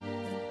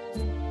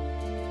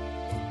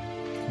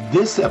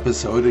This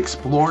episode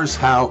explores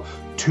how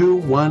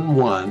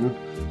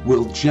 211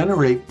 will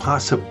generate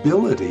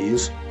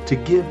possibilities to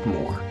give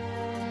more.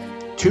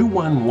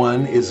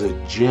 211 is a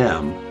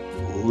gem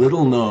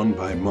little known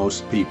by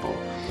most people.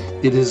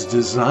 It is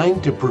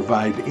designed to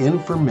provide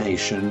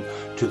information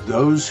to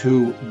those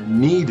who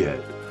need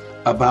it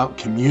about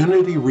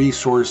community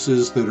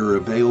resources that are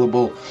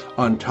available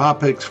on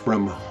topics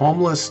from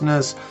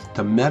homelessness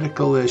to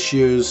medical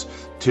issues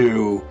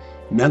to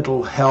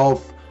mental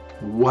health,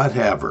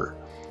 whatever.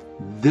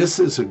 This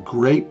is a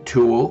great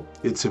tool.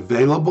 It's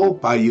available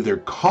by either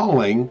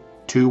calling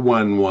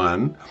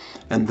 211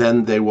 and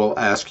then they will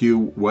ask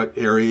you what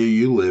area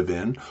you live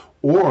in,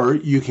 or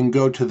you can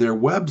go to their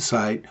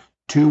website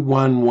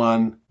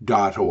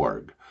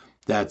 211.org.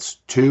 That's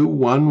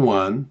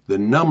 211, the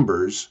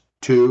numbers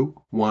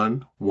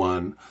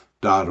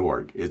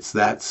 211.org. It's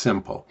that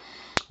simple.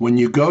 When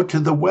you go to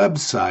the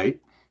website,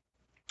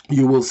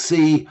 you will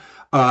see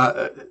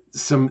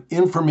some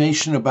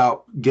information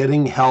about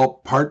getting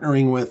help,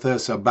 partnering with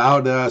us,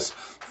 about us.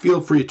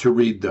 Feel free to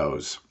read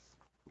those.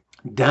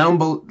 Down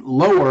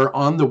lower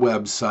on the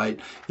website,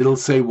 it'll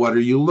say, what are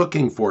you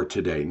looking for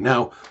today?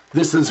 Now,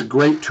 this is a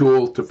great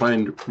tool to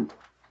find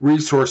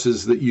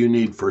resources that you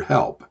need for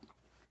help.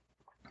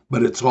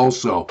 But it's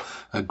also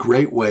a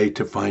great way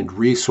to find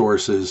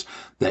resources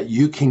that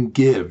you can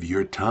give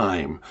your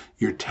time,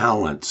 your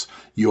talents,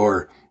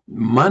 your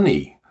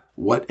money,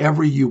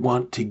 whatever you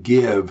want to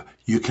give.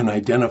 You can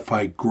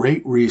identify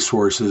great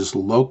resources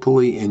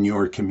locally in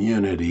your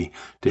community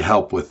to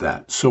help with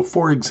that. So,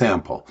 for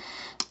example,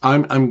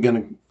 I'm going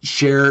to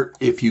share,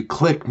 if you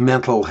click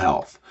mental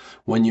health.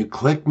 When you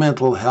click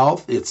mental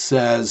health, it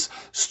says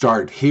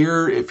start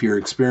here. If you're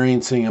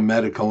experiencing a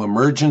medical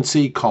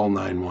emergency, call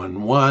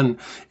 911.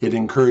 It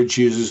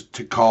encourages you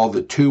to call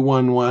the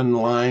 211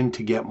 line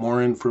to get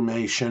more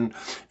information.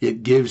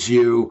 It gives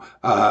you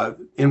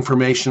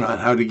information on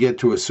how to get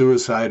to a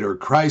suicide or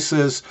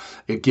crisis.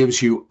 It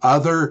gives you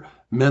other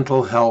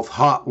mental health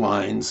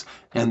hotlines.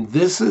 And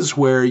this is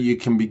where you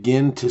can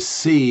begin to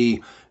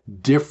see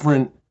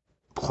different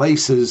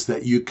places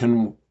that you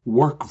can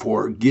work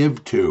for,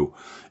 give to.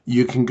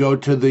 You can go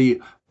to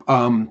the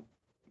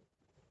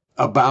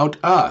About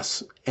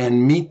Us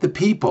and meet the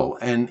people,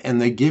 and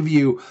they give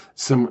you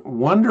some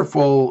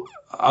wonderful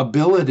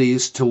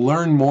abilities to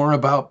learn more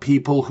about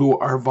people who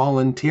are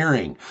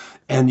volunteering.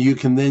 And you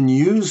can then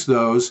use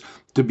those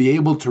to be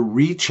able to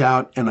reach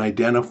out and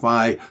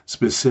identify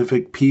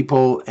specific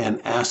people and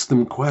ask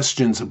them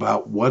questions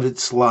about what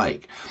it's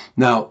like.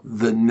 Now,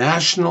 the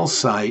national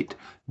site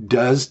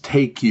does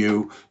take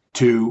you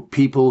to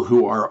people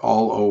who are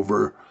all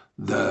over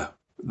the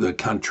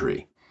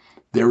country.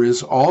 There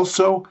is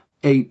also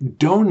a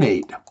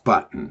donate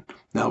button.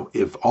 Now,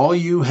 if all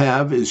you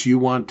have is you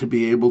want to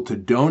be able to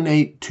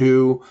donate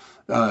to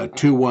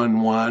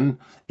 211,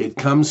 it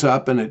comes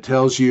up and it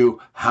tells you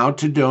how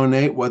to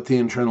donate, what the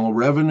Internal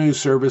Revenue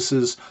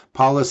Service's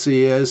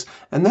policy is,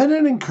 and then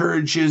it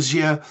encourages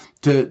you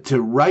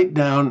to write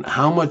down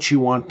how much you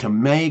want to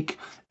make.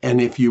 And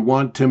if you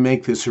want to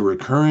make this a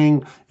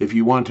recurring, if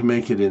you want to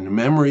make it in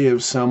memory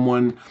of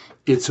someone,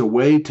 it's a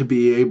way to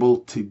be able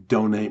to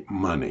donate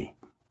money.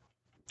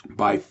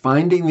 By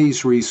finding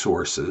these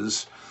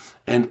resources,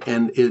 and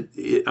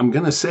I'm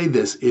going to say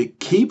this, it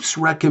keeps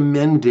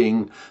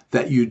recommending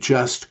that you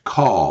just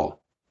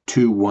call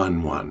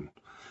 211.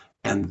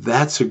 And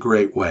that's a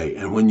great way.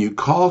 And when you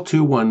call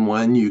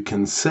 211, you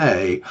can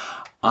say,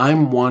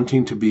 I'm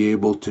wanting to be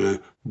able to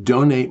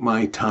donate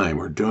my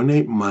time or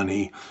donate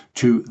money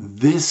to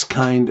this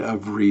kind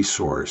of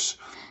resource.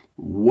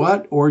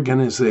 What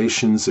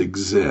organizations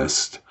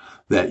exist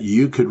that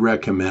you could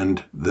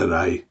recommend that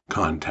I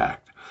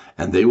contact?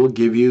 And they will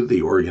give you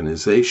the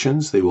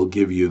organizations, they will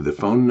give you the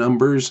phone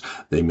numbers,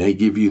 they may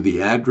give you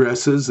the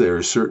addresses. There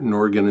are certain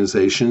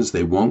organizations,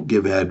 they won't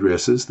give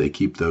addresses, they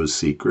keep those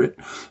secret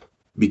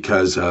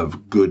because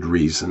of good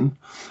reason.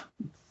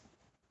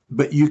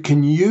 But you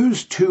can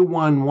use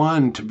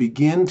 211 to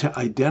begin to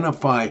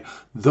identify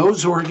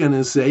those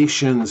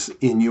organizations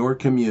in your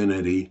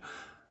community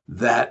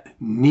that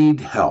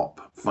need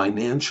help.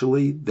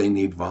 Financially, they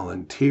need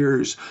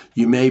volunteers.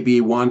 You may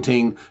be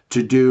wanting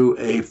to do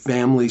a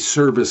family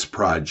service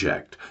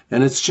project,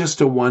 and it's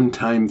just a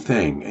one-time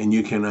thing. And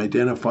you can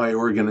identify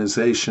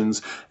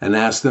organizations and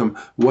ask them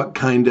what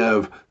kind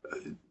of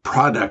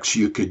products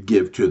you could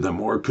give to them,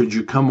 or could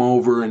you come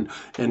over and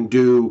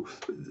do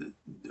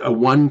a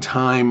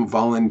one-time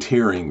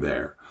volunteering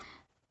there.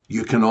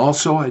 You can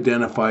also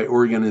identify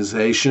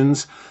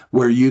organizations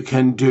where you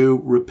can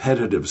do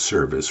repetitive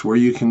service, where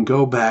you can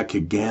go back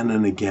again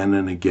and again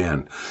and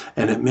again.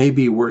 And it may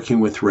be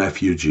working with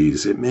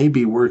refugees. It may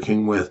be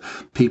working with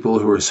people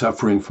who are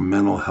suffering from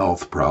mental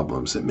health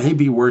problems. It may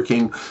be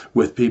working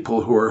with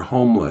people who are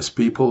homeless,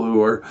 people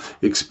who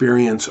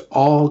experience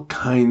all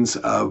kinds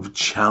of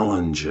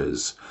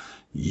challenges.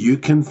 You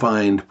can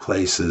find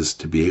places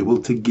to be able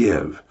to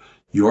give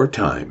your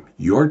time,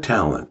 your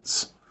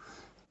talents,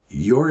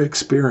 your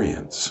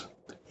experience,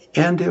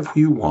 and if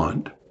you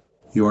want,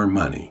 your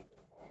money.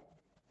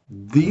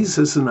 These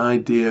is an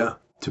idea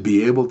to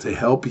be able to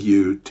help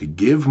you to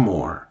give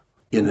more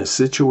in a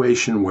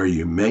situation where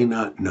you may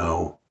not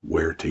know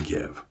where to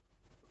give.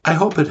 I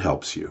hope it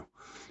helps you.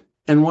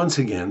 And once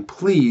again,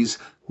 please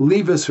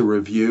leave us a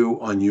review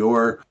on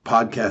your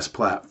podcast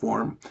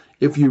platform.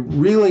 If you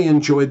really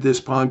enjoyed this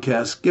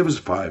podcast, give us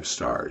 5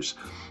 stars.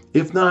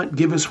 If not,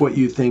 give us what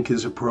you think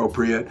is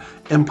appropriate.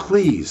 And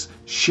please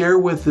share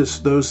with us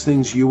those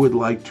things you would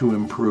like to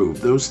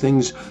improve, those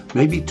things,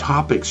 maybe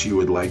topics you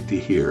would like to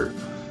hear.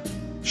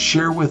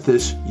 Share with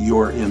us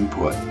your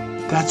input.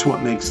 That's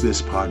what makes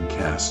this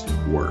podcast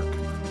work.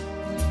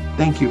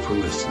 Thank you for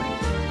listening.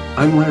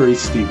 I'm Larry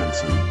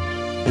Stevenson.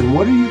 And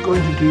what are you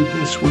going to do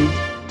this week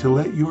to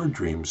let your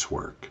dreams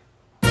work?